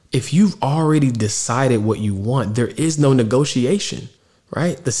If you've already decided what you want, there is no negotiation,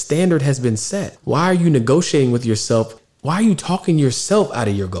 right? The standard has been set. Why are you negotiating with yourself? Why are you talking yourself out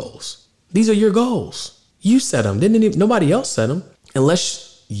of your goals? These are your goals. You set them. Nobody else set them.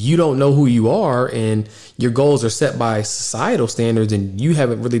 Unless you don't know who you are and your goals are set by societal standards and you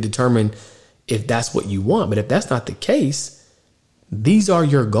haven't really determined if that's what you want. But if that's not the case, these are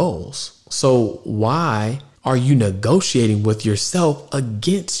your goals. So why are you negotiating with yourself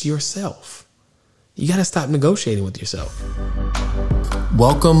against yourself? You got to stop negotiating with yourself.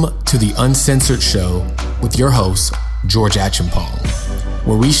 Welcome to the Uncensored Show with your host, George Achampong,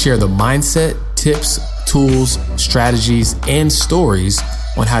 where we share the mindset, tips, tools, strategies, and stories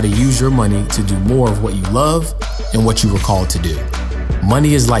on how to use your money to do more of what you love and what you were called to do.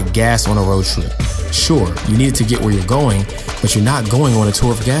 Money is like gas on a road trip. Sure, you need it to get where you're going, but you're not going on a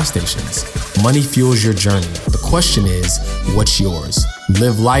tour of gas stations. Money fuels your journey. The question is, what's yours?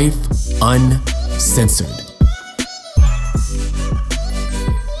 Live life uncensored.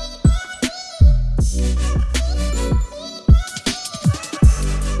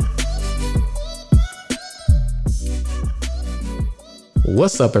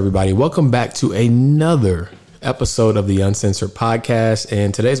 What's up, everybody? Welcome back to another episode of the Uncensored Podcast.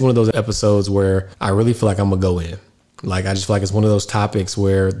 And today's one of those episodes where I really feel like I'm gonna go in. Like, I just feel like it's one of those topics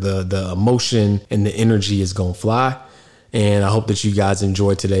where the emotion and the energy is gonna fly. And I hope that you guys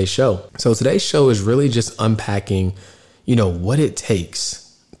enjoy today's show. So today's show is really just unpacking, what it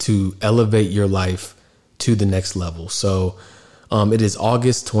takes to elevate your life to the next level. So it is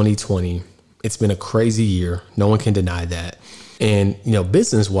August 2020. It's been a crazy year. No one can deny that. And,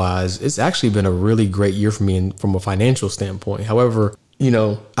 business wise, it's actually been a really great year for me from a financial standpoint. However,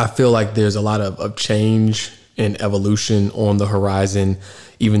 I feel like there's a lot of change and evolution on the horizon.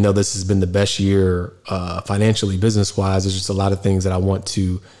 Even though this has been the best year financially, business wise, there's just a lot of things that I want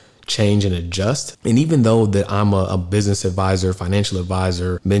to change and adjust. And even though that I'm a business advisor, financial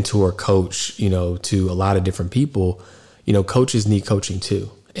advisor, mentor, coach, to a lot of different people, coaches need coaching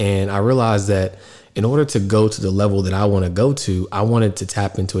too. And I realized that in order to go to the level that I want to go to, I wanted to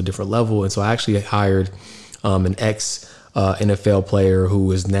tap into a different level. And so I actually hired an ex NFL player who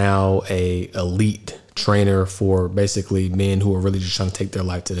is now a elite trainer for basically men who are really just trying to take their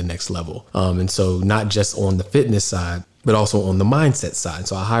life to the next level. And so not just on the fitness side, but also on the mindset side.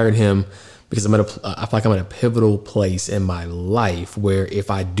 So I hired him because I feel like I'm at a pivotal place in my life where if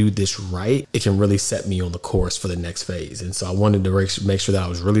I do this right, it can really set me on the course for the next phase. And so I wanted to make sure that I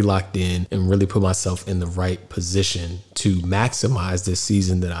was really locked in and really put myself in the right position to maximize this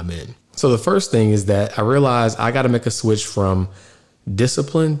season that I'm in. So the first thing is that I realized I got to make a switch from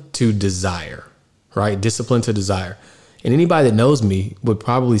discipline to desire, right? Discipline to desire. And anybody that knows me would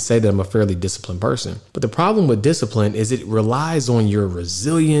probably say that I'm a fairly disciplined person. But the problem with discipline is it relies on your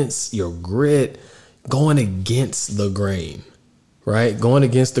resilience, your grit, going against the grain, right? Going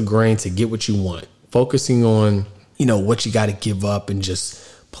against the grain to get what you want. Focusing on, what you got to give up and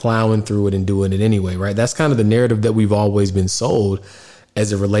just plowing through it and doing it anyway, right? That's kind of the narrative that we've always been sold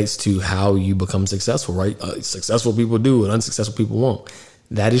as it relates to how you become successful, right? Successful people do and unsuccessful people won't.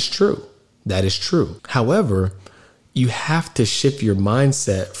 That is true. That is true. However, you have to shift your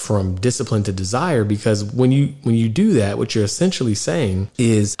mindset from discipline to desire, because when you do that, what you're essentially saying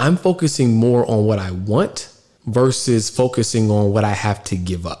is I'm focusing more on what I want versus focusing on what I have to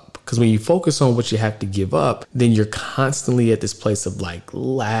give up. Because when you focus on what you have to give up, then you're constantly at this place of like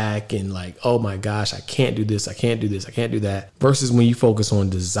lack and like, oh my gosh, I can't do this. I can't do this. I can't do that. Versus when you focus on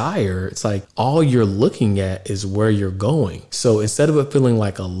desire, it's like all you're looking at is where you're going. So instead of it feeling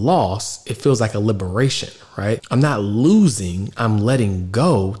like a loss, it feels like a liberation, right? I'm not losing. I'm letting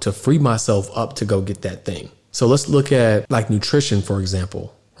go to free myself up to go get that thing. So let's look at like nutrition, for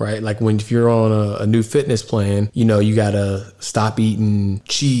example. Right? Like if you're on a new fitness plan, you got to stop eating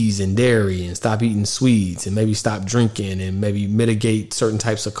cheese and dairy and stop eating sweets and maybe stop drinking and maybe mitigate certain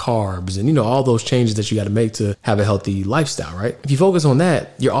types of carbs and, all those changes that you got to make to have a healthy lifestyle, right? If you focus on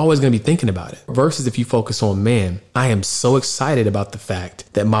that, you're always going to be thinking about it versus if you focus on, man, I am so excited about the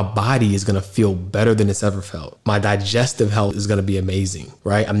fact that my body is going to feel better than it's ever felt. My digestive health is going to be amazing,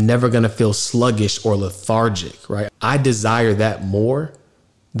 right? I'm never going to feel sluggish or lethargic, right? I desire that more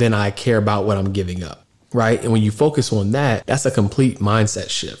than I care about what I'm giving up, right? And when you focus on that, that's a complete mindset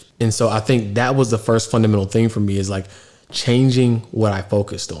shift. And so I think that was the first fundamental thing for me is like changing what I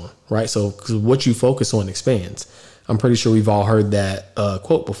focused on, right? So because what you focus on expands. I'm pretty sure we've all heard that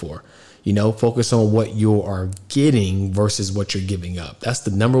quote before, focus on what you are getting versus what you're giving up. That's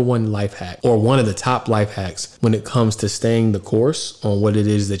the number one life hack, or one of the top life hacks when it comes to staying the course on what it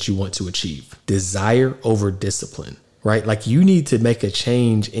is that you want to achieve. Desire over discipline. right? Like you need to make a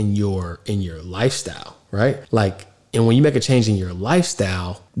change in your lifestyle, right? Like, and when you make a change in your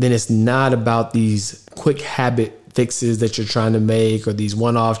lifestyle, then it's not about these quick habit fixes that you're trying to make or these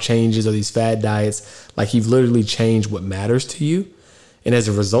one-off changes or these fad diets. Like you've literally changed what matters to you. And as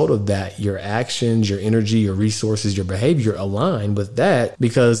a result of that, your actions, your energy, your resources, your behavior align with that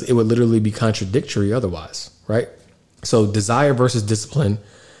because it would literally be contradictory otherwise, right? So desire versus discipline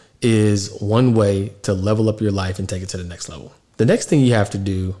is one way to level up your life and take it to the next level. The next thing you have to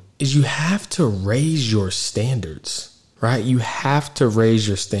do is you have to raise your standards, right? You have to raise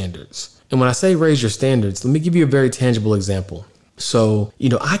your standards. And when I say raise your standards, let me give you a very tangible example. So,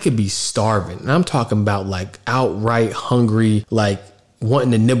 I could be starving and I'm talking about like outright hungry, like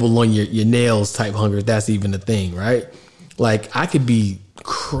wanting to nibble on your nails type hunger, if that's even a thing, right? Like I could be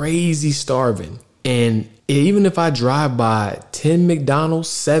crazy starving. And even if I drive by 10 McDonald's,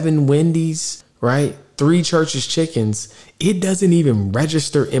 7 Wendy's, right? 3 Church's Chickens, it doesn't even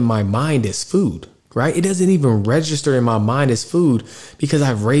register in my mind as food, right? It doesn't even register in my mind as food because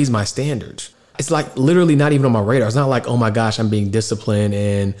I've raised my standards. It's like literally not even on my radar. It's not like, oh my gosh, I'm being disciplined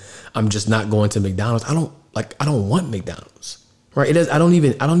and I'm just not going to McDonald's. I don't want McDonald's, right? I don't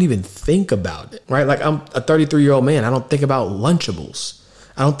even think about it, right? Like I'm a 33-year-old man. I don't think about Lunchables.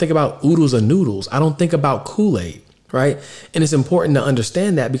 I don't think about oodles of noodles. I don't think about Kool-Aid, right? And it's important to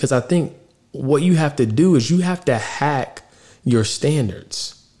understand that because I think what you have to do is you have to hack your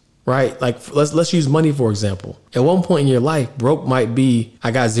standards, right? Like let's use money, for example. At one point in your life, broke might be,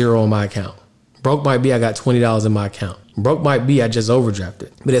 I got $0 on my account. Broke might be, I got $20 in my account. Broke might be, I just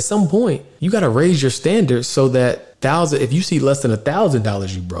overdrafted. But at some point, you got to raise your standards so that if you see less than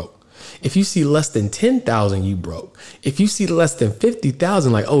 $1,000, you broke. If you see less than 10,000, you broke. If you see less than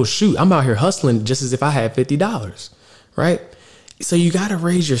 50,000, like, oh shoot, I'm out here hustling just as if I had $50, right? So you got to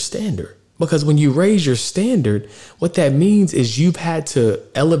raise your standard because when you raise your standard, what that means is you've had to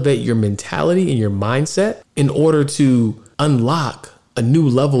elevate your mentality and your mindset in order to unlock a new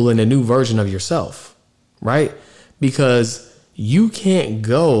level and a new version of yourself, right? Because you can't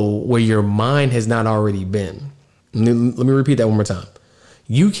go where your mind has not already been. Let me repeat that one more time.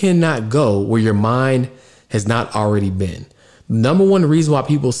 You cannot go where your mind has not already been. Number one reason why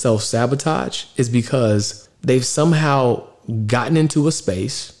people self-sabotage is because they've somehow gotten into a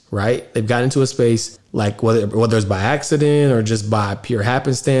space, right? They've gotten into a space like whether it's by accident or just by pure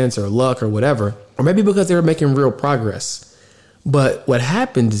happenstance or luck or whatever, or maybe because they were making real progress. But what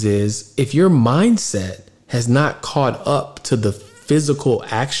happens is if your mindset has not caught up to the physical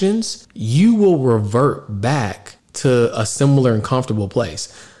actions, you will revert back to a similar and comfortable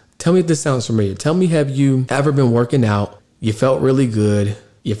place. Tell me if this sounds familiar. Tell me, have you ever been working out? You felt really good.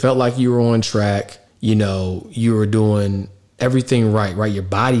 You felt like you were on track. You were doing everything right? Your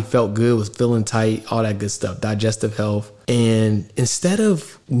body felt good, was feeling tight, all that good stuff, digestive health. And instead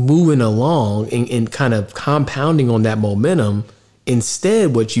of moving along and kind of compounding on that momentum,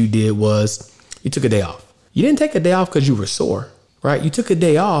 instead what you did was you took a day off. You didn't take a day off because you were sore, right? You took a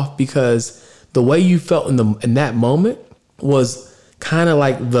day off because the way you felt in that moment was kind of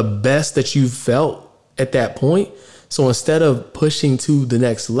like the best that you felt at that point. So instead of pushing to the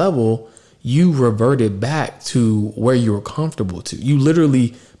next level, you reverted back to where you were comfortable to. You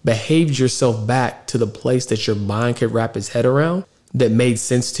literally behaved yourself back to the place that your mind could wrap its head around that made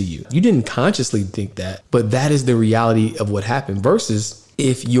sense to you. You didn't consciously think that, but that is the reality of what happened versus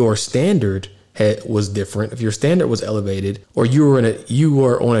if your standard was different, if your standard was elevated, or you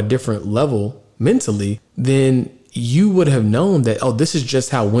were on a different level mentally, then you would have known that, oh, this is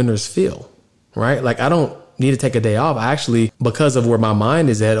just how winners feel, right? Like I don't need to take a day off. I actually, because of where my mind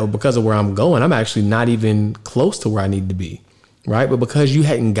is at or because of where I'm going, I'm actually not even close to where I need to be, right? But because you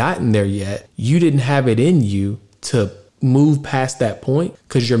hadn't gotten there yet, you didn't have it in you to move past that point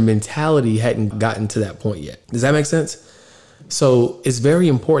because your mentality hadn't gotten to that point yet. Does that make sense? So it's very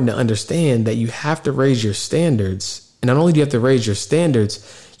important to understand that you have to raise your standards. And not only do you have to raise your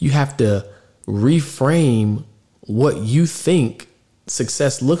standards, you have to reframe what you think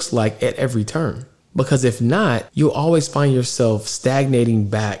success looks like at every turn. Because if not, you'll always find yourself stagnating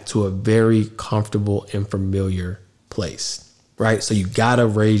back to a very comfortable and familiar place, right? So you gotta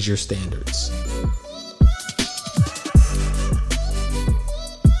raise your standards.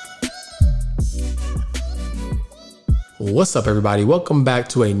 What's up, everybody? Welcome back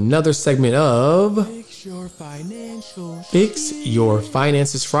to another segment of Fix Your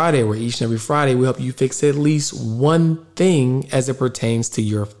Finances Friday, where each and every Friday we help you fix at least one thing as it pertains to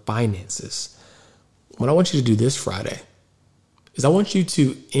your finances. What I want you to do this Friday is I want you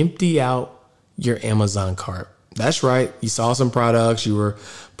to empty out your Amazon cart. That's right. You saw some products. You were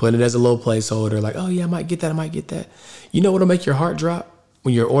putting it as a little placeholder. Like, oh yeah, I might get that. I might get that. You know what'll make your heart drop?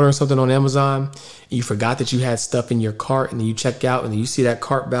 When you're ordering something on Amazon and you forgot that you had stuff in your cart, and then you check out and then you see that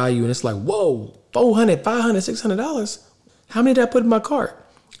cart value and it's like, whoa, $400, $500, $600. How many did I put in my cart?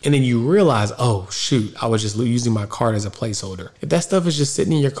 And then you realize, oh shoot, I was just using my cart as a placeholder. If that stuff is just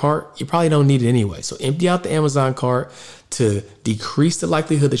sitting in your cart, you probably don't need it anyway. So empty out the Amazon cart to decrease the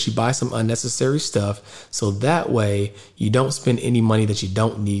likelihood that you buy some unnecessary stuff. So that way you don't spend any money that you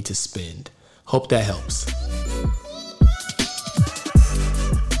don't need to spend. Hope that helps.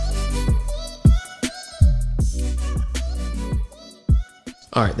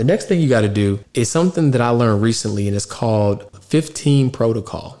 All right, the next thing you got to do is something that I learned recently, and it's called 15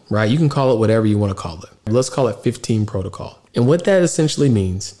 protocol, right? You can call it whatever you want to call it. Let's call it 15 protocol. And what that essentially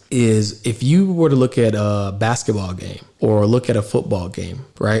means is if you were to look at a basketball game or look at a football game,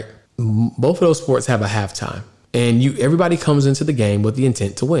 right? Both of those sports have a halftime, and everybody comes into the game with the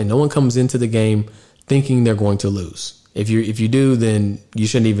intent to win. No one comes into the game thinking they're going to lose. If you do, then you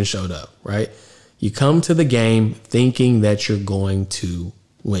shouldn't even showed up, right? You come to the game thinking that you're going to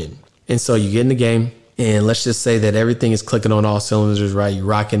win. And so you get in the game, and let's just say that everything is clicking on all cylinders, right? You're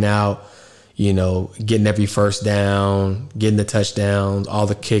rocking out, getting every first down, getting the touchdowns, all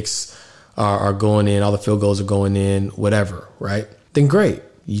the kicks are going in, all the field goals are going in, whatever, right? Then great.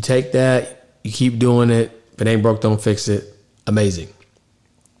 You take that, you keep doing it. If it ain't broke, don't fix it. Amazing.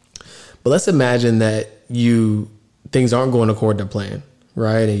 But let's imagine that things aren't going according to plan,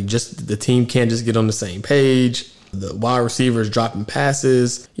 right? And the team can't just get on the same page. The wide receiver is dropping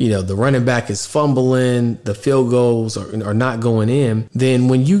passes. The running back is fumbling. The field goals are not going in. Then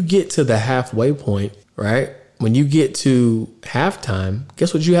when you get to the halfway point, right? When you get to halftime,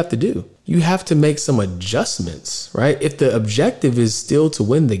 guess what you have to do? You have to make some adjustments, right? If the objective is still to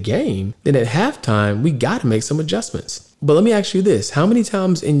win the game, then at halftime, we got to make some adjustments. But let me ask you this. How many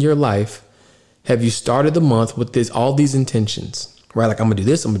times in your life have you started the month with all these intentions, right? Like, I'm going to do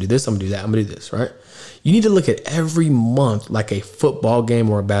this, I'm going to do this, I'm going to do that, I'm going to do this, right? You need to look at every month like a football game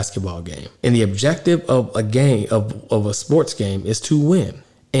or a basketball game. And the objective of a game, of a sports game, is to win.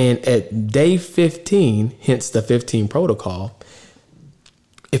 And at day 15, hence the 15 protocol,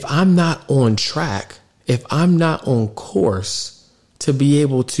 if I'm not on track, if I'm not on course to be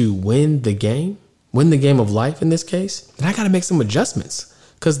able to win the game of life in this case, then I got to make some adjustments.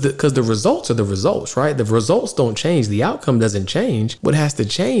 Because the results are the results, right? The results don't change. The outcome doesn't change. What has to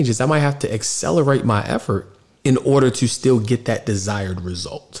change is I might have to accelerate my effort in order to still get that desired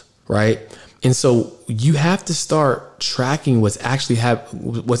result, right? And so you have to start tracking what's actually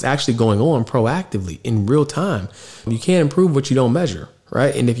going on proactively in real time. You can't improve what you don't measure,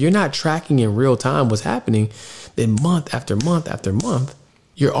 right? And if you're not tracking in real time what's happening, then month after month after month,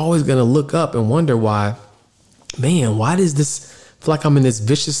 you're always going to look up and wonder why does this feel like I'm in this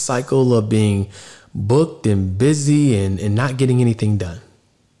vicious cycle of being booked and busy and not getting anything done,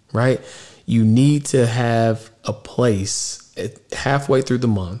 right? You need to have a place halfway through the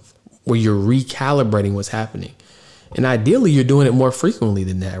month where you're recalibrating what's happening. And ideally, you're doing it more frequently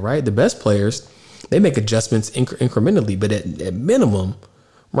than that, right? The best players, they make adjustments incrementally, but at minimum,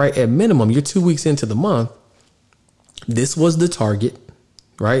 right? At minimum, you're 2 weeks into the month. This was the target,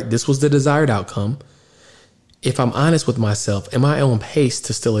 right? This was the desired outcome. If I'm honest with myself, am I on pace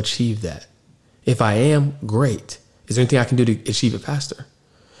to still achieve that? If I am, great. Is there anything I can do to achieve it faster?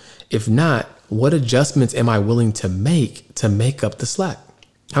 If not, what adjustments am I willing to make up the slack?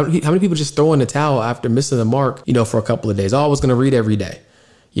 How many people just throw in the towel after missing the mark, for a couple of days? Oh, I was going to read every day.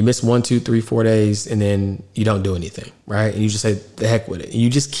 You miss 1, 2, 3, 4 days, and then you don't do anything, right? And you just say, the heck with it. And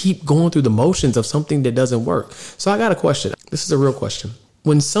you just keep going through the motions of something that doesn't work. So I got a question. This is a real question.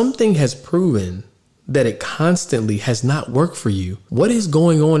 When something has proven that it constantly has not worked for you, what is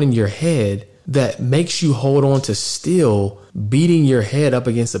going on in your head that makes you hold on to still beating your head up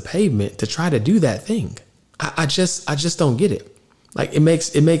against the pavement to try to do that thing? I just don't get it. Like, it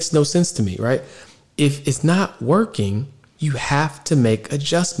makes no sense to me, right? If it's not working, you have to make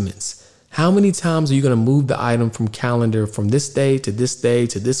adjustments. How many times are you going to move the item from calendar from this day to this day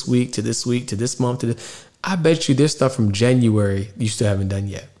to this week to this week to this month to this? I bet you there's stuff from January you still haven't done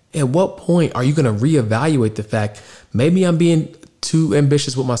yet. At what point are you going to reevaluate the fact maybe I'm being too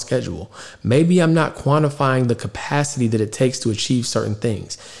ambitious with my schedule? Maybe I'm not quantifying the capacity that it takes to achieve certain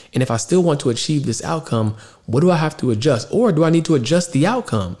things. And if I still want to achieve this outcome, what do I have to adjust? Or do I need to adjust the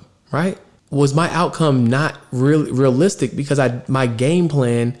outcome, right? Was my outcome not realistic because my game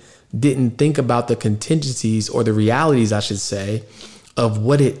plan didn't think about the contingencies or the realities, I should say, of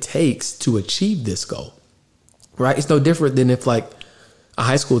what it takes to achieve this goal, right? It's no different than if, like, a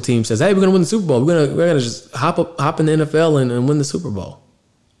high school team says, hey, we're going to win the Super Bowl. We're going to just hop in the NFL and win the Super Bowl.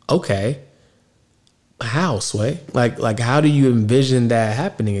 Okay. How, Sway? Like how do you envision that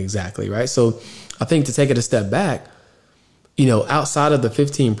happening exactly, right? So I think to take it a step back, outside of the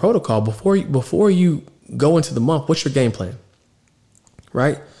 15 protocol, before you go into the month, what's your game plan,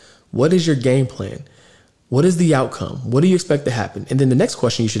 right? What is your game plan? What is the outcome? What do you expect to happen? And then the next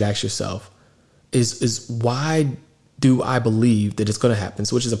question you should ask yourself is why do I believe that it's going to happen?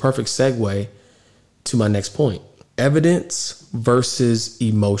 So which is a perfect segue to my next point. Evidence versus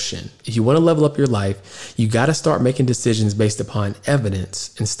emotion. If you want to level up your life, you got to start making decisions based upon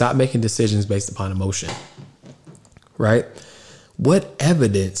evidence and stop making decisions based upon emotion, right? What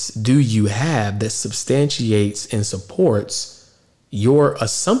evidence do you have that substantiates and supports your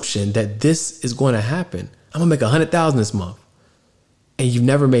assumption that this is going to happen? I'm going to make 100,000 this month and you've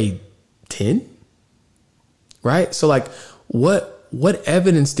never made 10, right? So like what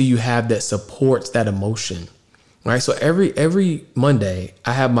evidence do you have that supports that emotion? Right. So every Monday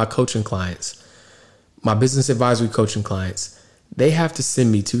I have my coaching clients, my business advisory coaching clients. They have to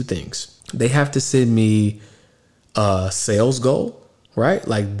send me two things. They have to send me a sales goal, right?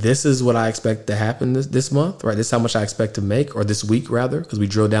 Like this is what I expect to happen this month, right? This is how much I expect to make, or this week rather, because we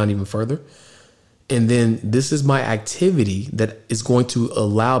drill down even further. And then this is my activity that is going to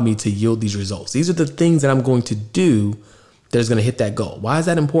allow me to yield these results. These are the things that I'm going to do that's going to hit that goal. Why is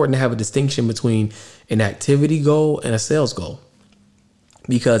that important to have a distinction between an activity goal and a sales goal?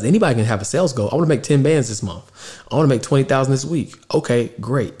 Because anybody can have a sales goal. I want to make 10 bands this month. I want to make 20,000 this week. Okay,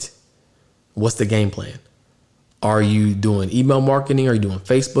 great. What's the game plan? Are you doing email marketing? Are you doing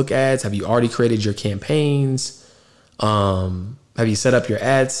Facebook ads? Have you already created your campaigns? Have you set up your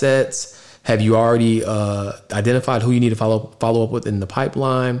ad sets? Have you already identified who you need to follow up with in the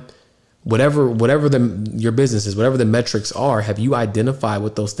pipeline? Whatever your business is, whatever the metrics are, have you identified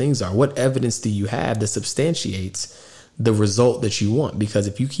what those things are? What evidence do you have that substantiates the result that you want? Because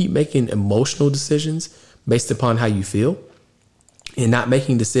if you keep making emotional decisions based upon how you feel and not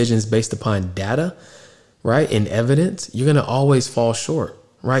making decisions based upon data, right, and evidence, you're going to always fall short,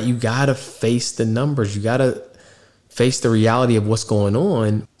 right? You got to face the numbers. You got to face the reality of what's going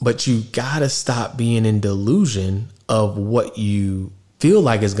on, but you got to stop being in delusion of what you feel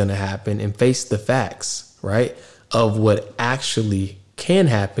like is going to happen and face the facts, right, of what actually can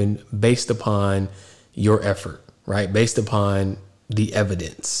happen based upon your effort, right, based upon the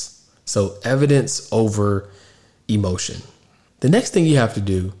evidence. So evidence over emotion. The next thing you have to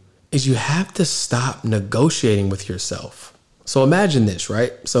do is you have to stop negotiating with yourself. So imagine this,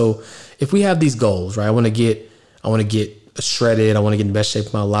 right? So if we have these goals, right, I want to get shredded. I want to get in the best shape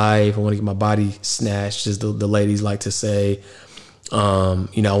of my life. I want to get my body snatched, as the ladies like to say. I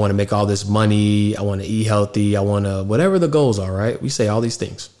want to make all this money. I want to eat healthy. I want to, whatever the goals are, right? We say all these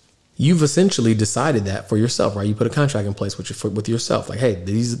things. You've essentially decided that for yourself, right? You put a contract in place with yourself. Like, hey,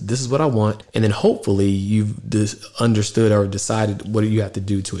 this is what I want. And then hopefully you've understood or decided what you have to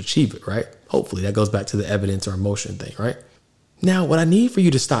do to achieve it, right? Hopefully that goes back to the evidence or emotion thing, right? Now, what I need for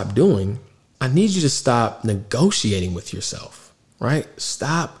you to stop doing, I need you to stop negotiating with yourself, right?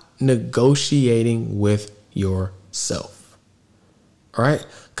 Stop negotiating with yourself. All right.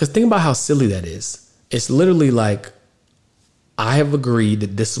 Because think about how silly that is. It's literally like, I have agreed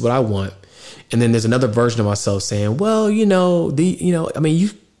that this is what I want. And then there's another version of myself saying, well, do you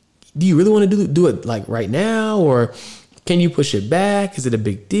really want to do it like right now? Or can you push it back? Is it a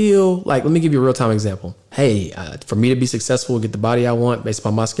big deal? Like, let me give you a real time example. Hey, for me to be successful, get the body I want based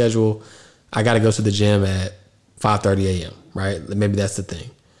upon my schedule, I got to go to the gym at 5:30 a.m. Right? Maybe that's the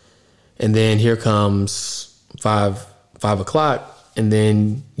thing. And then here comes 5 o'clock. And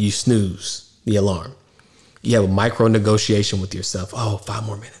then you snooze the alarm. You have a micro negotiation with yourself. Oh, 5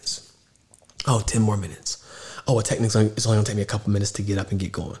 more minutes. Oh, 10 more minutes. Oh, it's only going to take me a couple minutes to get up and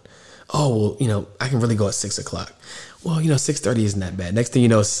get going. Oh, well, I can really go at 6 o'clock. Well, 6:30 isn't that bad. Next thing you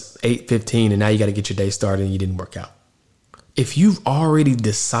know, it's 8:15 and now you got to get your day started and you didn't work out. If you've already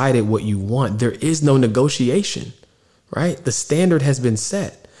decided what you want, there is no negotiation, right? The standard has been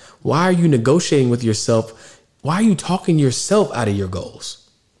set. Why are you negotiating with yourself? Why are you talking yourself out of your goals?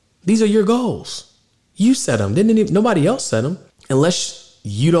 These are your goals. You set them. Nobody else set them. Unless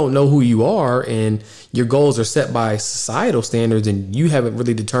you don't know who you are and your goals are set by societal standards and you haven't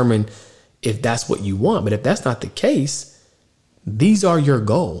really determined if that's what you want. But if that's not the case, these are your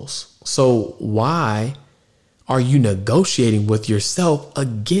goals. So why are you negotiating with yourself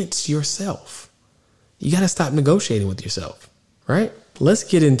against yourself? You got to stop negotiating with yourself, right? Let's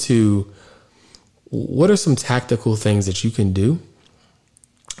get into what are some tactical things that you can do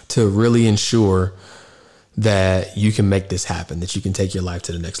to really ensure that you can make this happen, that you can take your life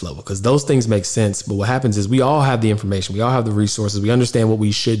to the next level. Because those things make sense. But what happens is we all have the information. We all have the resources. We understand what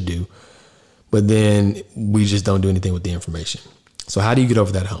we should do. But then we just don't do anything with the information. So how do you get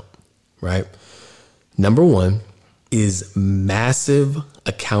over that hump, right? Number one is massive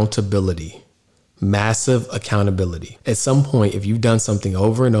accountability. Massive accountability. At some point, if you've done something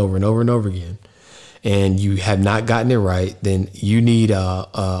over and over and over and over again, and you have not gotten it right, then you need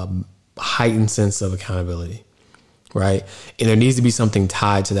a heightened sense of accountability, right? And there needs to be something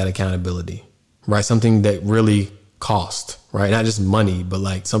tied to that accountability, right? Something that really cost, right? Not just money, but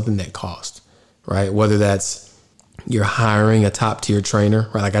like something that cost, right? Whether that's you're hiring a top tier trainer,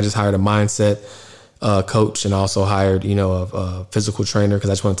 right? Like I just hired a mindset coach and also hired, a physical trainer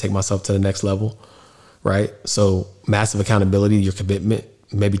because I just want to take myself to the next level, right? So massive accountability, your commitment,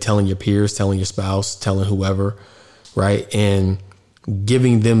 maybe telling your peers, telling your spouse, telling whoever, right? And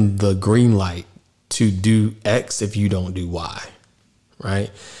giving them the green light to do X if you don't do Y,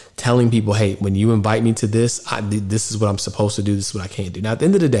 right? Telling people, hey, when you invite me to this, this is what I'm supposed to do. This is what I can't do. Now, at the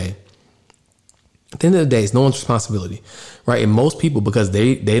end of the day, it's no one's responsibility, right? And most people, because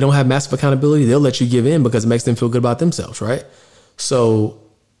they don't have massive accountability, they'll let you give in because it makes them feel good about themselves, right? So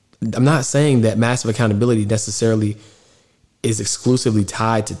I'm not saying that massive accountability necessarily is exclusively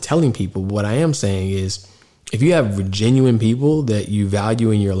tied to telling people. What I am saying is if you have genuine people that you value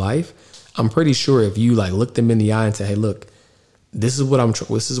in your life, I'm pretty sure if you like look them in the eye and say, hey, look, this is where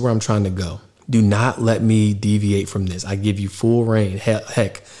I'm trying to go. Do not let me deviate from this. I give you full reign.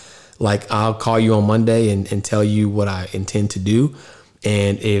 Heck, like I'll call you on Monday and tell you what I intend to do.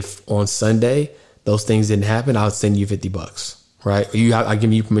 And if on Sunday those things didn't happen, I'll send you $50, right? I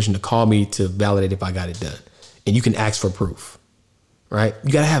give you permission to call me to validate if I got it done. And you can ask for proof, right?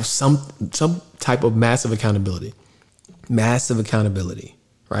 You got to have some type of massive accountability,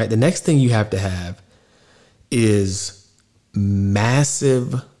 right? The next thing you have to have is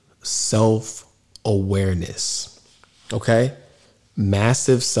massive self-awareness, okay?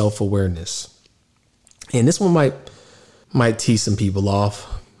 Massive self-awareness. And this one might tease some people off,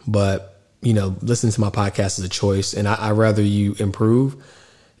 but, listening to my podcast is a choice. And I'd rather you improve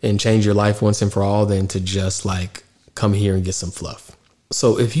and change your life once and for all than to just like come here and get some fluff.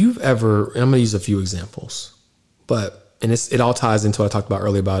 So if you've ever, and I'm going to use a few examples, and it all ties into what I talked about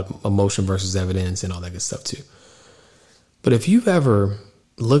earlier about emotion versus evidence and all that good stuff too. But if you've ever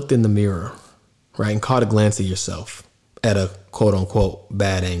looked in the mirror, right, and caught a glance at yourself at a quote unquote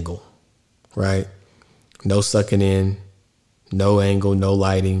bad angle, right? No sucking in, no angle, no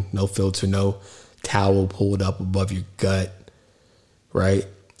lighting, no filter, no towel pulled up above your gut, right?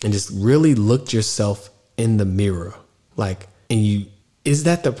 And just really looked yourself in the mirror. Is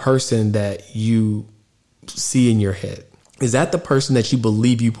that the person that you see in your head? Is that the person that you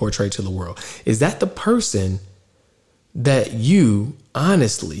believe you portray to the world? Is that the person that you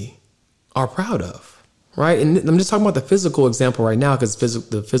honestly are proud of, right? And I'm just talking about the physical example right now because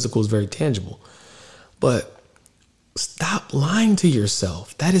the physical is very tangible. But stop lying to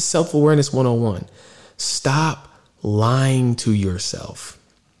yourself. That is self-awareness 101. Stop lying to yourself.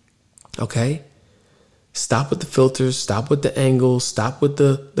 Okay? Stop with the filters, stop with the angles, stop with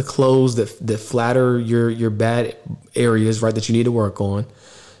the clothes that flatter your bad areas, right, that you need to work on.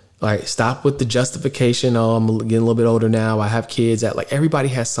 All right, stop with the justification. Oh, I'm getting a little bit older now. I have kids. Everybody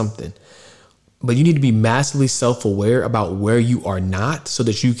has something. But you need to be massively self-aware about where you are not so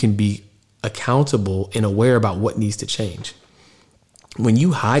that you can be accountable and aware about what needs to change. When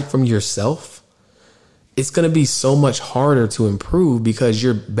you hide from yourself, it's going to be so much harder to improve because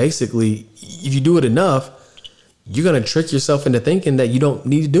you're basically, if you do it enough, you're going to trick yourself into thinking that you don't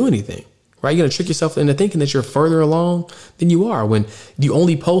need to do anything, right? You're going to trick yourself into thinking that you're further along than you are when you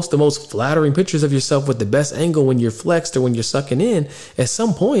only post the most flattering pictures of yourself with the best angle when you're flexed or when you're sucking in. At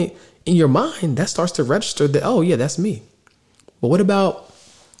some point in your mind, that starts to register that, oh yeah, that's me. But what about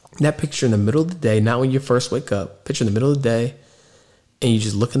that picture in the middle of the day, not when you first wake up, picture in the middle of the day, and you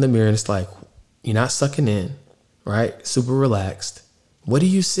just look in the mirror and it's like, you're not sucking in, right? Super relaxed. What do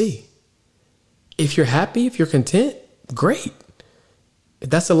you see? If you're happy, if you're content, great. If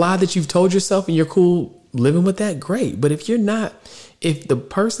that's a lie that you've told yourself and you're cool living with that, great. But if you're not, if the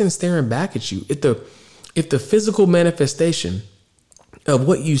person staring back at you, if the physical manifestation of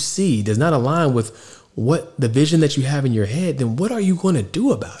what you see does not align with what the vision that you have in your head, then what are you going to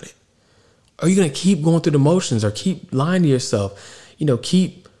do about it? Are you going to keep going through the motions or keep lying to yourself?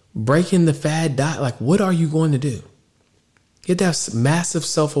 Keep breaking the fad diet. What are you going to do? You have to have massive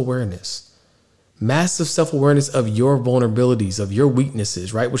self-awareness of your vulnerabilities, of your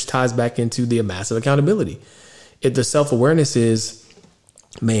weaknesses, right? Which ties back into the massive accountability. If the self-awareness is,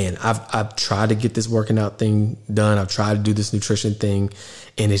 man, I've tried to get this working out thing done. I've tried to do this nutrition thing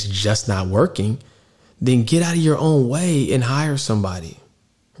and it's just not working. Then get out of your own way and hire somebody,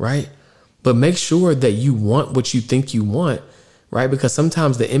 right? But make sure that you want what you think you want, right? Because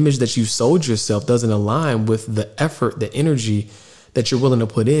sometimes the image that you sold yourself doesn't align with the effort, the energy that you're willing to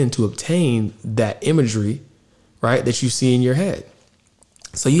put in to obtain that imagery, right? That you see in your head.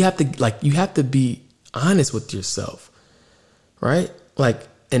 So you have to be honest with yourself, right? Like,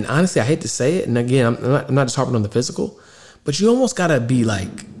 and honestly, I hate to say it. And again, I'm not just harping on the physical, but you almost gotta be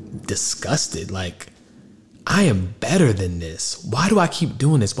like disgusted. Like, I am better than this. Why do I keep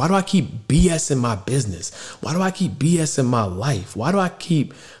doing this? Why do I keep BSing my business? Why do I keep BSing my life? Why do I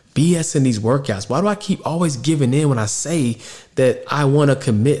keep BSing these workouts? Why do I keep always giving in when I say that I want to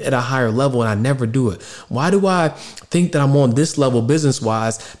commit at a higher level and I never do it? Why do I think that I'm on this level business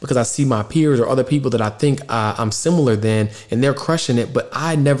wise because I see my peers or other people that I think I'm similar than and they're crushing it, but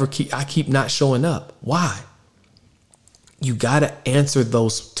I keep not showing up? Why? You got to answer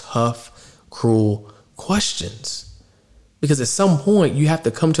those tough, cruel questions, because at some point you have to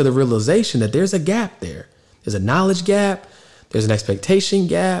come to the realization that there's a gap there. There's a knowledge gap. There's an expectation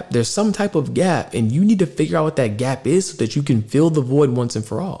gap. There's some type of gap, and you need to figure out what that gap is so that you can fill the void once and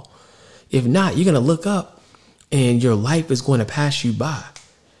for all. If not, you're going to look up and your life is going to pass you by,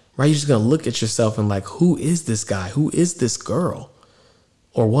 right? You're just going to look at yourself and like, who is this guy? Who is this girl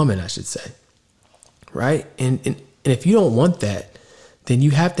or woman, I should say, right? And if you don't want that, then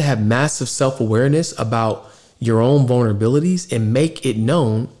you have to have massive self-awareness about your own vulnerabilities and make it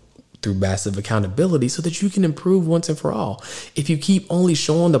known through massive accountability so that you can improve once and for all. If you keep only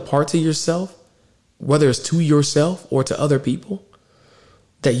showing the parts of yourself, whether it's to yourself or to other people,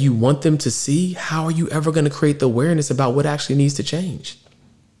 that you want them to see, how are you ever going to create the awareness about what actually needs to change,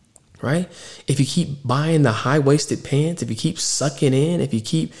 right? If you keep buying the high-waisted pants, if you keep sucking in, if you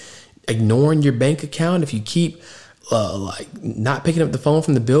keep ignoring your bank account, if you keep like not picking up the phone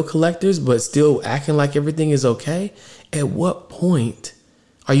from the bill collectors, but still acting like everything is okay, at what point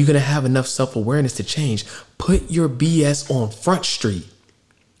are you going to have enough self-awareness to change? Put your BS on Front Street,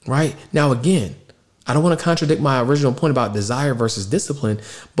 right? Now, again, I don't want to contradict my original point about desire versus discipline,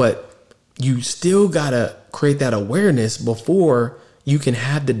 but you still got to create that awareness before you can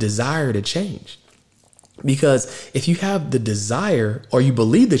have the desire to change. Because if you have the desire, or you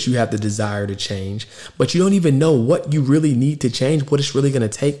believe that you have the desire to change, but you don't even know what you really need to change, what it's really going to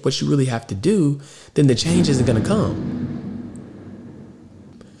take, what you really have to do, then the change isn't going to come.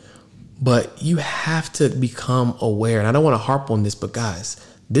 But you have to become aware. And I don't want to harp on this, but guys,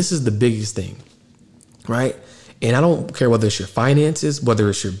 this is the biggest thing, right? And I don't care whether it's your finances,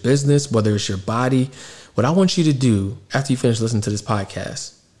 whether it's your business, whether it's your body. What I want you to do after you finish listening to this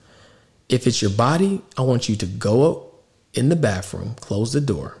podcast, if it's your body, I want you to go in the bathroom, close the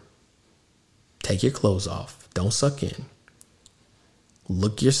door, take your clothes off, don't suck in,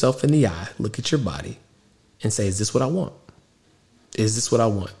 look yourself in the eye, look at your body and say, is this what I want? Is this what I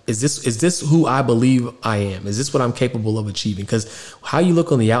want? Is this who I believe I am? Is this what I'm capable of achieving? Because how you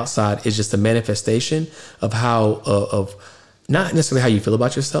look on the outside is just a manifestation of how, of not necessarily how you feel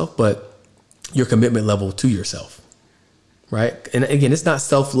about yourself, but your commitment level to yourself. Right. And again, it's not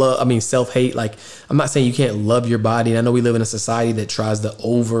self-hate. Like, I'm not saying you can't love your body. And I know we live in a society that tries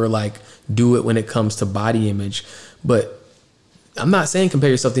to do it when it comes to body image. But I'm not saying compare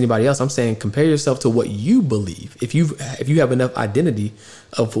yourself to anybody else. I'm saying compare yourself to what you believe. If you have enough identity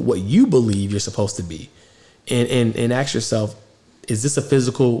of what you believe you're supposed to be, and ask yourself, is this a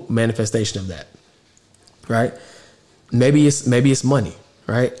physical manifestation of that? Right. Maybe it's money.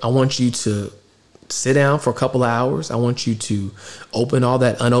 Right. I want you to sit down for a couple of hours. I want you to open all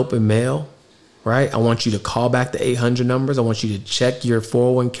that unopened mail, right? I want you to call back the 800 numbers. I want you to check your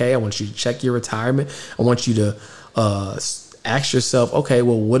 401k. I want you to check your retirement. I want you to ask yourself, okay,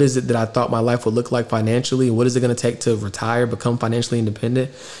 well, what is it that I thought my life would look like financially? What is it going to take to retire, become financially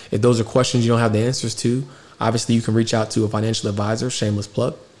independent? If those are questions you don't have the answers to, obviously you can reach out to a financial advisor, shameless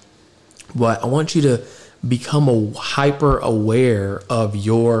plug. But I want you to become hyper aware of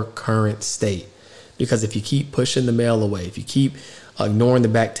your current state. Because if you keep pushing the mail away, if you keep ignoring the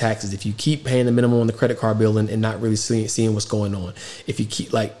back taxes, if you keep paying the minimum on the credit card bill and not really seeing what's going on, if you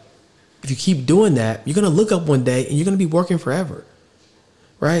keep doing that, you're going to look up one day and you're going to be working forever,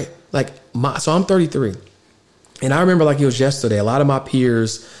 right? So I'm 33, and I remember like it was yesterday. A lot of my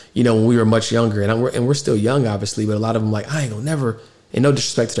peers, when we were much younger, and we're still young, obviously, but a lot of them like, I ain't gonna never, and no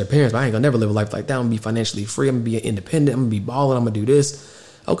disrespect to their parents, but I ain't gonna never live a life like that. I'm gonna be financially free. I'm gonna be independent. I'm gonna be balling. I'm gonna do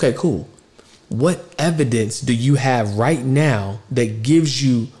this. Okay, cool. What evidence do you have right now that gives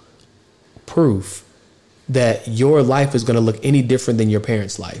you proof that your life is going to look any different than your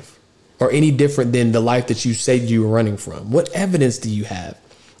parents' life or any different than the life that you said you were running from? What evidence do you have?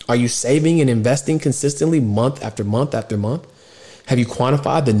 Are you saving and investing consistently month after month after month? Have you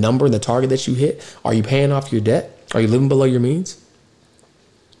quantified the number and the target that you hit? Are you paying off your debt? Are you living below your means?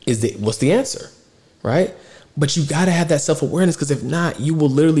 What's the answer? Right? But you got to have that self-awareness, because if not, you will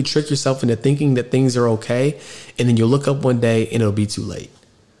literally trick yourself into thinking that things are okay. And then you'll look up one day and it'll be too late.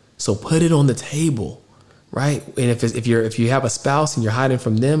 So put it on the table, right? And if you have a spouse and you're hiding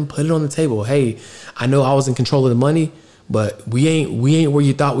from them, put it on the table. Hey, I know I was in control of the money, but we ain't where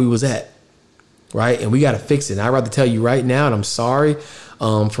you thought we was at. Right. And we got to fix it. And I'd rather tell you right now, and I'm sorry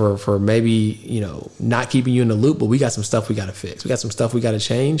for maybe, not keeping you in the loop, but we got some stuff we got to fix. We got some stuff we got to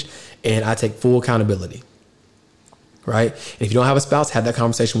change. And I take full accountability. Right. And if you don't have a spouse, have that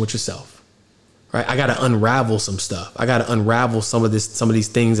conversation with yourself. Right. I got to unravel some stuff. I got to unravel some of these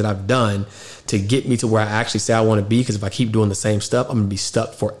things that I've done to get me to where I actually say I want to be. Because if I keep doing the same stuff, I'm going to be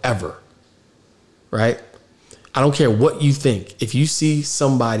stuck forever. Right. I don't care what you think. If you see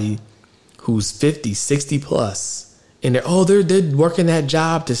somebody who's 50, 60 plus, and they're working that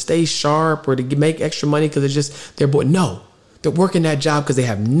job to stay sharp or to make extra money because they're bored. No, they're working that job because they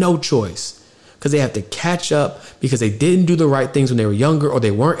have no choice, because they have to catch up because they didn't do the right things when they were younger, or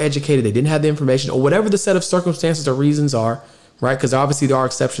they weren't educated, they didn't have the information, or whatever the set of circumstances or reasons are, right? Because obviously there are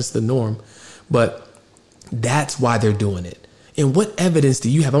exceptions to the norm, but that's why they're doing it. And what evidence do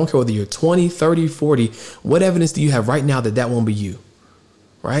you have? I don't care whether you're 20, 30, 40. What evidence do you have right now that won't be you,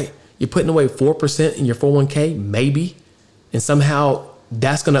 right? You're putting away 4% in your 401k, maybe. And somehow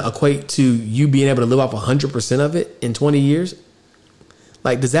that's going to equate to you being able to live off 100% of it in 20 years.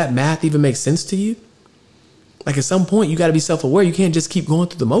 Like, does that math even make sense to you? Like, at some point, you got to be self-aware. You can't just keep going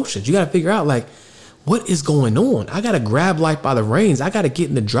through the motions. You got to figure out, like, what is going on? I got to grab life by the reins. I got to get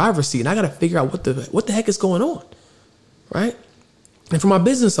in the driver's seat, and I got to figure out what the heck is going on, right? And for my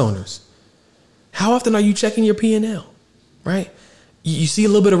business owners, how often are you checking your P&L, right? You see a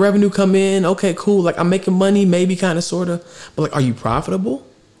little bit of revenue come in. Okay, cool. Like, I'm making money, maybe, kind of, sort of. But like, are you profitable?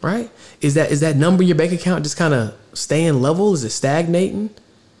 Right? Is that number in your bank account just kind of staying level? Is it stagnating?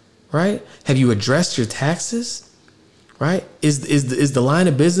 Right? Have you addressed your taxes? Right? Is the line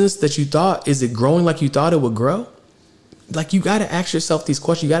of business that you thought, is it growing like you thought it would grow? Like, you got to ask yourself these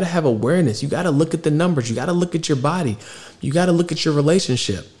questions. You got to have awareness. You got to look at the numbers. You got to look at your body. You got to look at your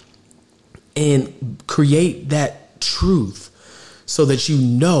relationship and create that truth, so that you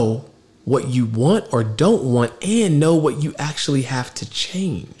know what you want or don't want, and know what you actually have to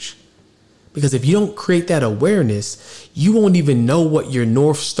change. Because if you don't create that awareness, you won't even know what your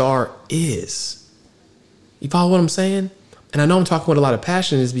North Star is. You follow what I'm saying? And I know I'm talking with a lot of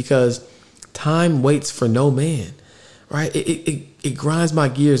passion, is because time waits for no man, right? It grinds my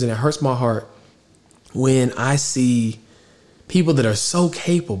gears and it hurts my heart when I see people that are so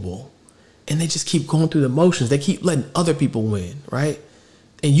capable, and they just keep going through the motions. They keep letting other people win, right?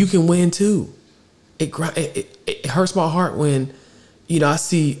 And you can win too. It hurts my heart when, I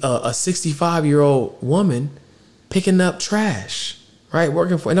see a 65-year-old woman picking up trash, right?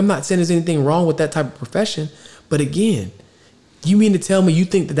 Working for, and I'm not saying there's anything wrong with that type of profession, but again, you mean to tell me you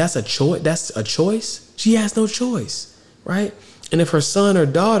think that that's a choice? That's a choice? She has no choice, right? And if her son or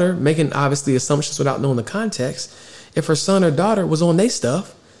daughter, making obviously assumptions without knowing the context, if her son or daughter was on their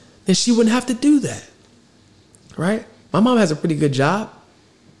stuff, then she wouldn't have to do that, right? My mom has a pretty good job,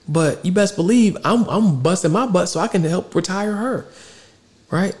 but you best believe I'm busting my butt so I can help retire her,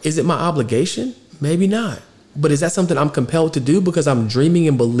 right? Is it my obligation? Maybe not. But is that something I'm compelled to do because I'm dreaming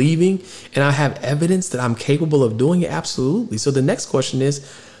and believing and I have evidence that I'm capable of doing it? Absolutely. So the next question is,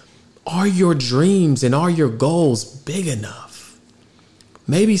 are your dreams and are your goals big enough?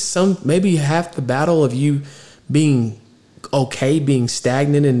 Maybe half the battle of you being okay, being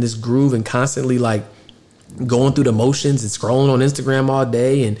stagnant in this groove and constantly like going through the motions and scrolling on Instagram all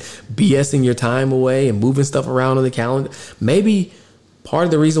day and BSing your time away and moving stuff around on the calendar. Maybe part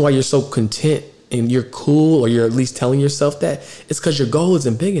of the reason why you're so content and you're cool, or you're at least telling yourself that, it's because your goal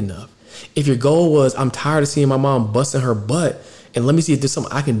isn't big enough. If your goal was, I'm tired of seeing my mom busting her butt, and let me see if there's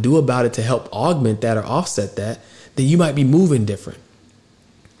something I can do about it to help augment that or offset that, then you might be moving different,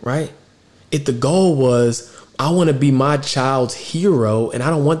 right? If the goal was, I want to be my child's hero, and I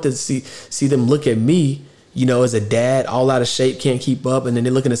don't want to see them look at me, as a dad all out of shape, can't keep up, and then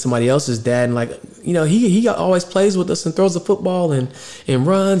they're looking at somebody else's dad and like, he always plays with us and throws the football and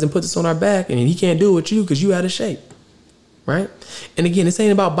runs and puts us on our back, and he can't do it with you because you out of shape, right? And again, this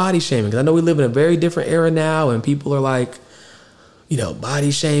ain't about body shaming, because I know we live in a very different era now, and people are like,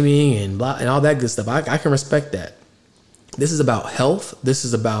 body shaming and blah, and all that good stuff. I can respect that. This is about health. This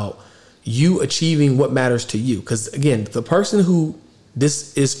is about you achieving what matters to you. Because again, the person who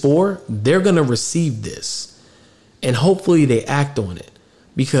this is for, they're going to receive this and hopefully they act on it,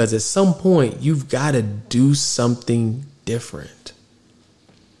 because at some point you've got to do something different.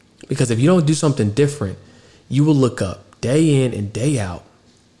 Because if you don't do something different, you will look up day in and day out,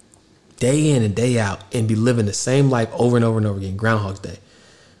 and be living the same life over and over and over again. Groundhog's Day,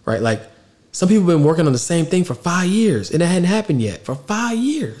 right? Like some people have been working on the same thing for 5 years and it hadn't happened yet. For 5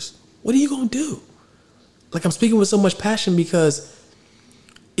 years. What are you going to do? Like, I'm speaking with so much passion because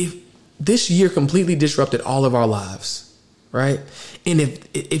if this year completely disrupted all of our lives, right? And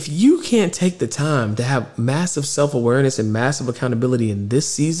if you can't take the time to have massive self-awareness and massive accountability in this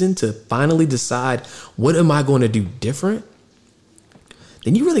season to finally decide, what am I going to do different?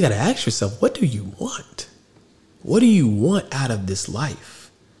 Then you really got to ask yourself, what do you want? What do you want out of this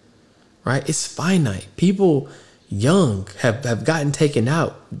life? Right? It's finite. People young have gotten taken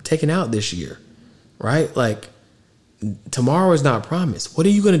out this year, right? Like, tomorrow is not promised. What are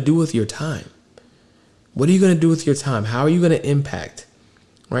you going to do with your time? What are you going to do with your time? How are you going to impact,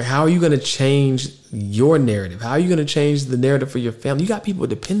 right? How are you going to change your narrative? How are you going to change the narrative for your family? You got people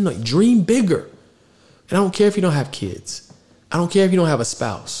depending on you. Dream bigger. And I don't care if you don't have kids. I don't care if you don't have a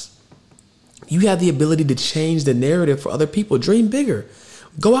spouse. You have the ability to change the narrative for other people. Dream bigger.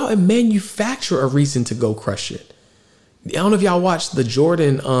 Go out and manufacture a reason to go crush it. I don't know if y'all watched the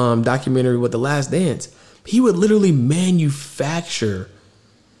Jordan documentary with The Last Dance. He would literally manufacture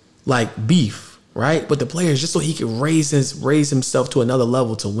like beef, right, with the players just so he could raise himself to another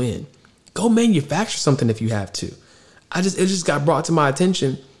level to win. Go manufacture something if you have to. It just got brought to my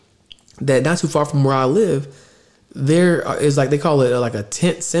attention that not too far from where I live, there is, like, they call it like a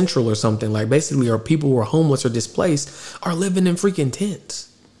tent central or something. Like, basically, or people who are homeless or displaced are living in freaking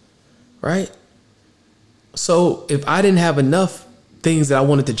tents, right? So if I didn't have enough things that I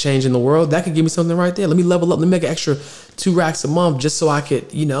wanted to change in the world, that could give me something right there. Let me level up. Let me make an extra 2 racks a month just so I could,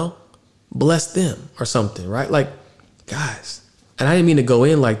 bless them or something, right? Like, guys, and I didn't mean to go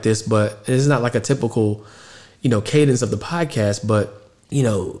in like this, but it's not like a typical, cadence of the podcast, but,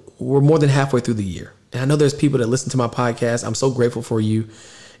 we're more than halfway through the year. And I know there's people that listen to my podcast. I'm so grateful for you.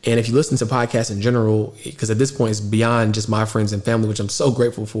 And if you listen to podcasts in general, because at this point it's beyond just my friends and family, which I'm so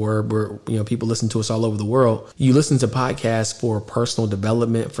grateful for, where, people listen to us all over the world. You listen to podcasts for personal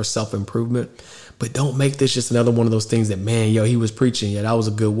development, for self-improvement, but don't make this just another one of those things that, man, he was preaching. Yeah, that was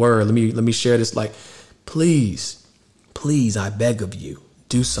a good word. Let me share this. Like, please, I beg of you,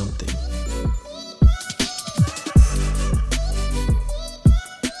 do something.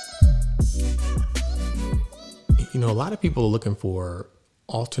 A lot of people are looking for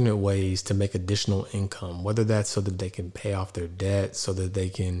alternate ways to make additional income, whether that's so that they can pay off their debt, so that they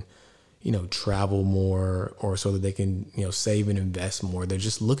can, travel more, or so that they can, save and invest more. They're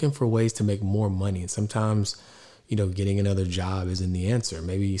just looking for ways to make more money. And sometimes, getting another job isn't the answer.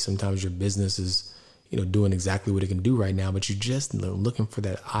 Maybe sometimes your business is, doing exactly what it can do right now, but you're just looking for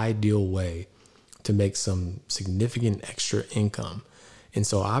that ideal way to make some significant extra income. And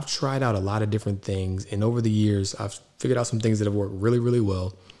so I've tried out a lot of different things. And over the years, I've figured out some things that have worked really, really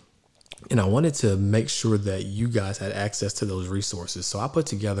well. And I wanted to make sure that you guys had access to those resources. So I put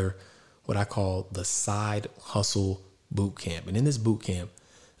together what I call the Side Hustle Boot Camp. And in this boot camp,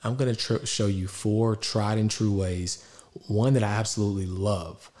 I'm going to show you 4 tried and true ways. One that I absolutely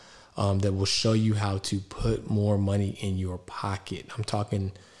love, that will show you how to put more money in your pocket. I'm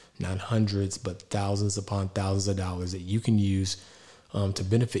talking not hundreds, but thousands upon thousands of dollars that you can use to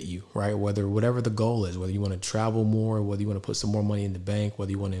benefit you, right? Whatever the goal is, whether you want to travel more, whether you want to put some more money in the bank,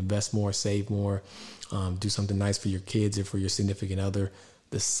 whether you want to invest more, save more, do something nice for your kids or for your significant other,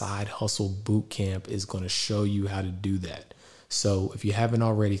 the Side Hustle Boot Camp is going to show you how to do that. So if you haven't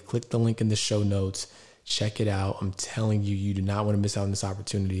already, click the link in the show notes, check it out. I'm telling you, you do not want to miss out on this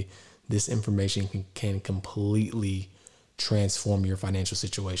opportunity. This information can completely transform your financial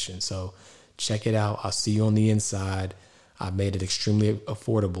situation. So check it out. I'll see you on the inside. I've made it extremely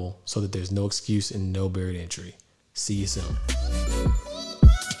affordable so that there's no excuse and no barrier to entry. See you soon.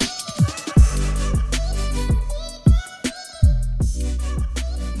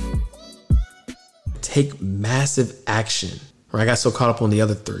 Take massive action. Right? I got so caught up on the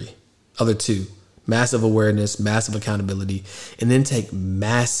other two. Massive awareness, massive accountability, and then take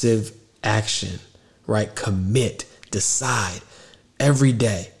massive action. Right? Commit, decide every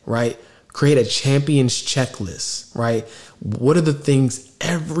day. Right? Create a champion's checklist, right? What are the things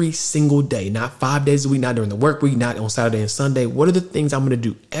every single day, not 5 days a week, not during the work week, not on Saturday and Sunday. What are the things I'm going to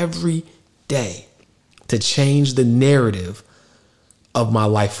do every day to change the narrative of my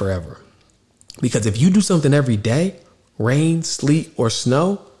life forever? Because if you do something every day, rain, sleet, or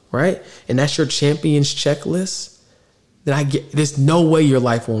snow, right? And that's your champions checklist, then there's no way your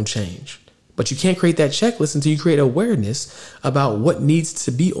life won't change. But you can't create that checklist until you create awareness about what needs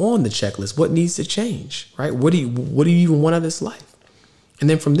to be on the checklist, what needs to change, right? What do you even want out of this life? And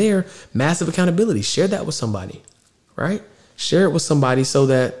then from there, massive accountability. Share that with somebody, right? Share it with somebody so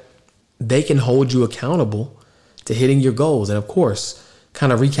that they can hold you accountable to hitting your goals. And of course,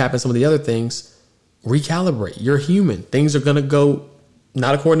 kind of recapping some of the other things, recalibrate. You're human. Things are going to go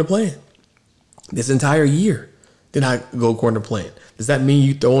not according to plan. This entire year did not go according to plan. Does that mean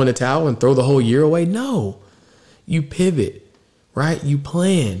you throw in the towel and throw the whole year away? No. You pivot, right? You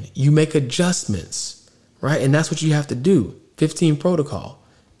plan. You make adjustments, right? And that's what you have to do. 15 protocol,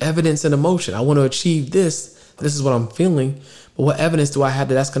 evidence and emotion. I want to achieve this. This is what I'm feeling. But what evidence do I have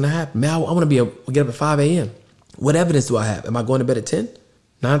that that's going to happen? Man, I want to get up at 5 a.m. What evidence do I have? Am I going to bed at 10,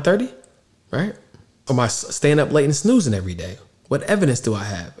 9:30, right? Or am I staying up late and snoozing every day? What evidence do I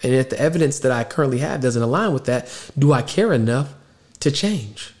have? And if the evidence that I currently have doesn't align with that, do I care enough to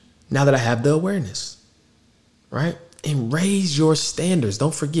change now that I have the awareness, right? And raise your standards.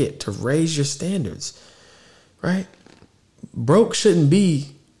 Don't forget to raise your standards, right? Broke shouldn't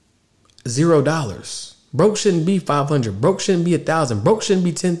be $0. Broke shouldn't be 500. Broke shouldn't be 1,000. Broke shouldn't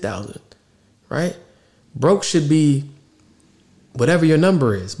be 10,000, right? Broke should be whatever your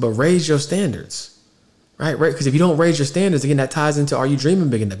number is, but raise your standards, right? Because if you don't raise your standards, again, that ties into, are you dreaming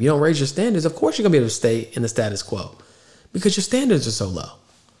big enough? You don't raise your standards, of course you're going to be able to stay in the status quo because your standards are so low.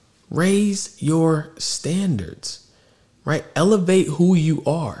 Raise your standards, right? Elevate who you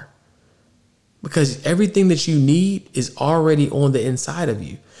are because everything that you need is already on the inside of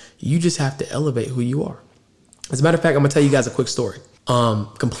you. You just have to elevate who you are. As a matter of fact, I'm going to tell you guys a quick story.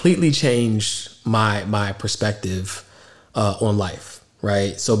 Completely changed my perspective on life,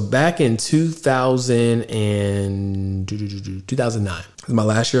 right? So back in 2009, it was my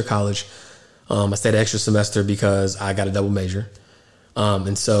last year of college. I stayed an extra semester because I got a double major.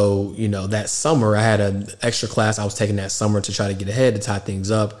 And so, that summer I had an extra class I was taking that summer to try to get ahead, to tie things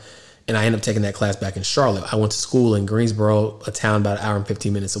up. And I ended up taking that class back in Charlotte. I went to school in Greensboro, a town about an hour and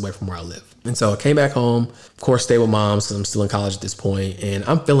 15 minutes away from where I live. And so I came back home, of course, stayed with moms because I'm still in college at this point. And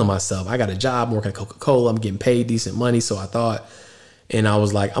I'm feeling myself. I got a job, I'm working at Coca-Cola. I'm getting paid decent money. So I thought, and I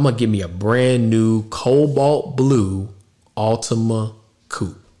was like, I'm going to give me a brand new cobalt blue Altima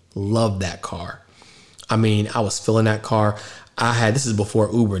coupe. Love that car. I mean, I was feeling that car. This is before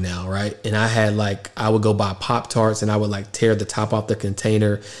Uber now, right? And I would go buy Pop-Tarts and I would tear the top off the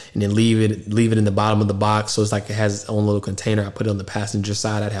container and then leave it in the bottom of the box. So it's it has its own little container. I put it on the passenger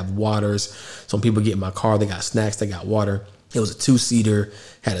side. I'd have waters. So when people get in my car, they got snacks, they got water. It was a 2-seater,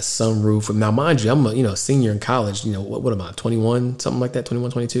 had a sunroof. And now, mind you, I'm a senior in college. What am I, 21, something like that, 21,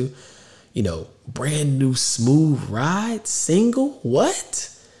 22? Brand new smooth ride, single,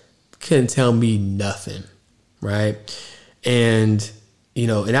 what? Couldn't tell me nothing, right? And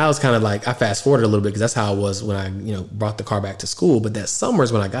I was kind of I fast forwarded a little bit because that's how I was when I, brought the car back to school. But that summer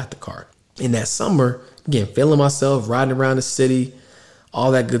is when I got the car. In that summer, again, feeling myself, riding around the city,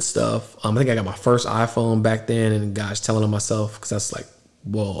 all that good stuff. I think I got my first iPhone back then, and gosh, telling on myself because that's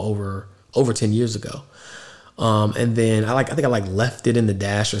over 10 years ago. And then I think I left it in the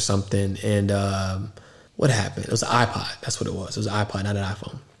dash or something. And what happened? It was an iPod. That's what it was. It was an iPod, not an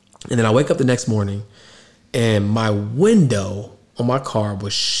iPhone. And then I wake up the next morning, and my window on my car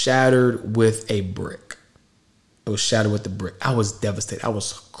was shattered with a brick. It was shattered with a brick. I was devastated. I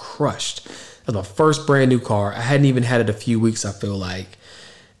was crushed. That was my first brand new car. I hadn't even had it a few weeks, I feel like.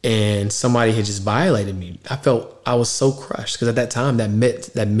 And somebody had just violated me. I was so crushed because at that time that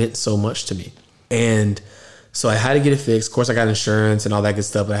meant so much to me. And so I had to get it fixed. Of course, I got insurance and all that good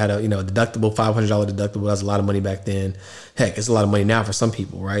stuff. But I had a deductible, $500 deductible. That was a lot of money back then. Heck, it's a lot of money now for some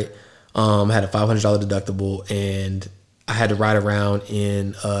people, right? I had a $500 deductible, and I had to ride around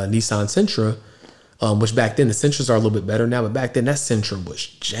in a Nissan Sentra, which back then the Sentras are a little bit better now, but back then that Sentra was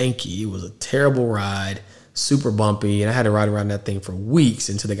janky. It was a terrible ride, super bumpy, and I had to ride around that thing for weeks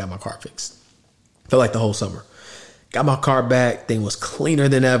until they got my car fixed. Felt like the whole summer. Got my car back. Thing was cleaner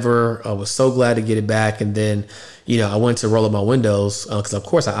than ever. I was so glad to get it back. And then, I went to roll up my windows because, of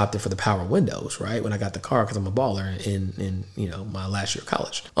course, I opted for the power windows, right? When I got the car because I'm a baller in my last year of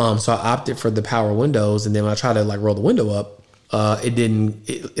college. So I opted for the power windows. And then when I tried to roll the window up,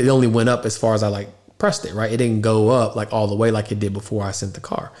 it only went up as far as I pressed it, right? It didn't go up all the way like it did before I sent the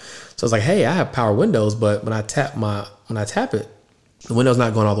car. So I was like, hey, I have power windows, but when I tap it, the window's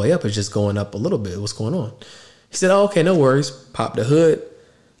not going all the way up. It's just going up a little bit. What's going on? He said, oh, okay, no worries. Popped the hood,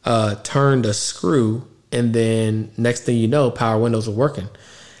 turned a screw, and then next thing you know, power windows were working.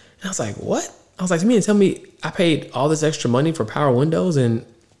 And I was like, what? I was like, you mean to tell me I paid all this extra money for power windows and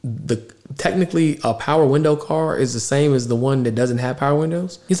technically a power window car is the same as the one that doesn't have power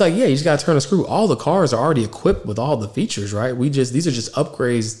windows? He's like, yeah, you just got to turn a screw. All the cars are already equipped with all the features, right? These are just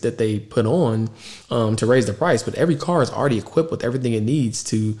upgrades that they put on to raise the price. But every car is already equipped with everything it needs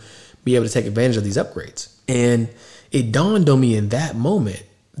to be able to take advantage of these upgrades. And it dawned on me in that moment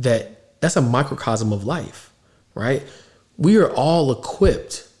that that's a microcosm of life, right? We are all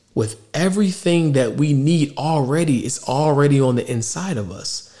equipped with everything that we need already. It's already on the inside of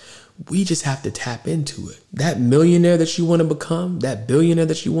us. We just have to tap into it. That millionaire that you want to become, that billionaire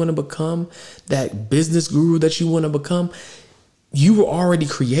that you want to become, that business guru that you want to become, you were already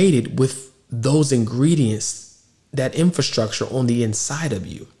created with those ingredients, that infrastructure on the inside of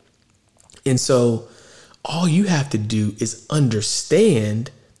you. And so all you have to do is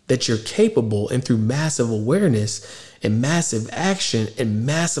understand that you're capable, and through massive awareness and massive action and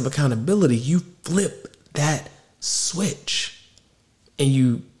massive accountability, you flip that switch and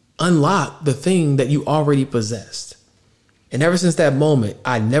you unlock the thing that you already possessed. And ever since that moment,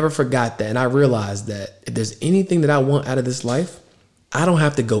 I never forgot that. And I realized that if there's anything that I want out of this life, I don't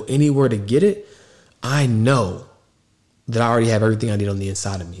have to go anywhere to get it. I know that I already have everything I need on the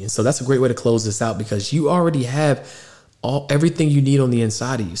inside of me. And so that's a great way to close this out, because you already have everything you need on the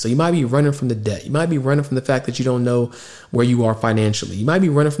inside of you. So you might be running from the debt. You might be running from the fact that you don't know where you are financially. You might be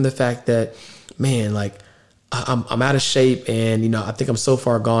running from the fact that, man, like, I'm out of shape and, I think I'm so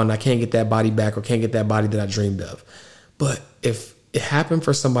far gone, I can't get that body back or can't get that body that I dreamed of. But if it happened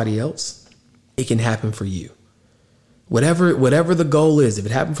for somebody else, it can happen for you. Whatever the goal is, if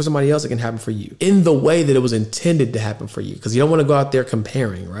it happened for somebody else, it can happen for you in the way that it was intended to happen for you. Because you don't want to go out there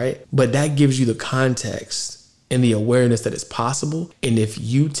comparing, right? But that gives you the context and the awareness that it's possible. And if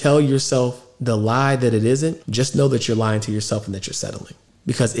you tell yourself the lie that it isn't, just know that you're lying to yourself and that you're settling.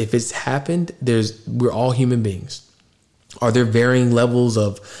 Because if it's happened, we're all human beings. Are there varying levels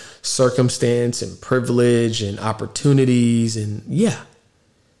of circumstance and privilege and opportunities? And yeah,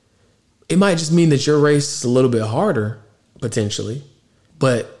 it might just mean that your race is a little bit harder, potentially,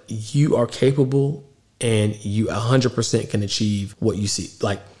 but you are capable and you 100% can achieve what you see.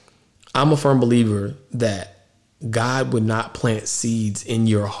 Like, I'm a firm believer that God would not plant seeds in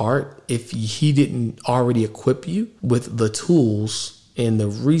your heart if he didn't already equip you with the tools and the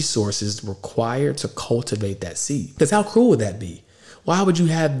resources required to cultivate that seed. Because how cruel would that be? Why would you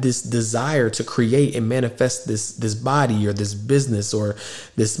have this desire to create and manifest this body or this business or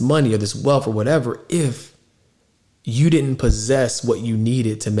this money or this wealth or whatever if you didn't possess what you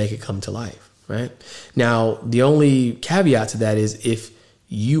needed to make it come to life, right? Now, the only caveat to that is if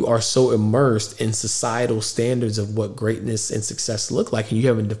you are so immersed in societal standards of what greatness and success look like and you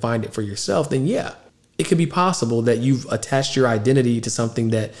haven't defined it for yourself, then yeah, it could be possible that you've attached your identity to something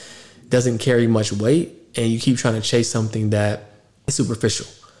that doesn't carry much weight and you keep trying to chase something that is superficial.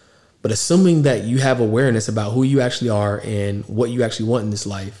 But assuming that you have awareness about who you actually are and what you actually want in this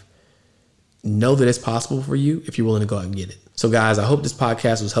life, know that it's possible for you if you're willing to go out and get it. So guys, I hope this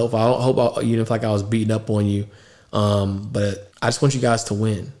podcast was helpful. I hope you didn't feel like I was beating up on you. But I just want you guys to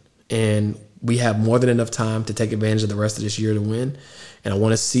win. And we have more than enough time to take advantage of the rest of this year to win. And I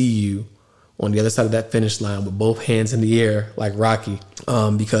want to see you on the other side of that finish line with both hands in the air like Rocky,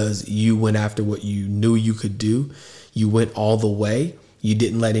 because you went after what you knew you could do. You went all the way. You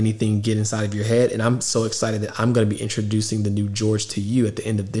didn't let anything get inside of your head. And I'm so excited that I'm going to be introducing the new George to you at the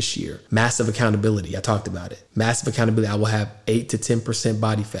end of this year. Massive accountability. I talked about it. Massive accountability. I will have 8 to 10%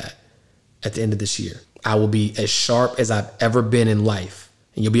 body fat at the end of this year. I will be as sharp as I've ever been in life.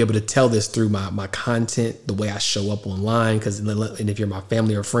 And you'll be able to tell this through my content, the way I show up online, and if you're my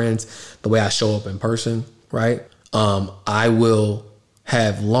family or friends, the way I show up in person, right? I will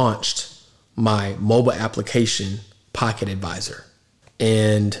have launched my mobile application, Pocket Advisor,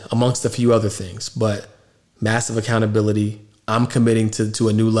 and amongst a few other things, but massive accountability. I'm committing to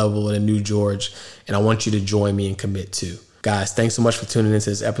a new level and a new George, and I want you to join me and commit too. Guys, thanks so much for tuning into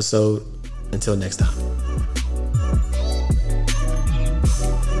this episode. Until next time.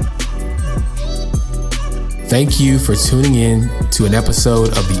 Thank you for tuning in to an episode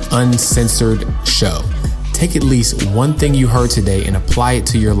of the Uncensored Show. Take at least one thing you heard today and apply it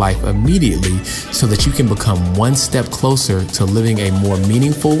to your life immediately so that you can become one step closer to living a more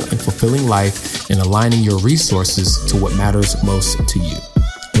meaningful and fulfilling life and aligning your resources to what matters most to you.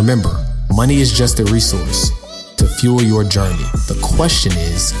 Remember, money is just a resource to fuel your journey. The question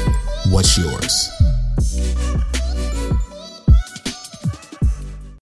is, what's yours?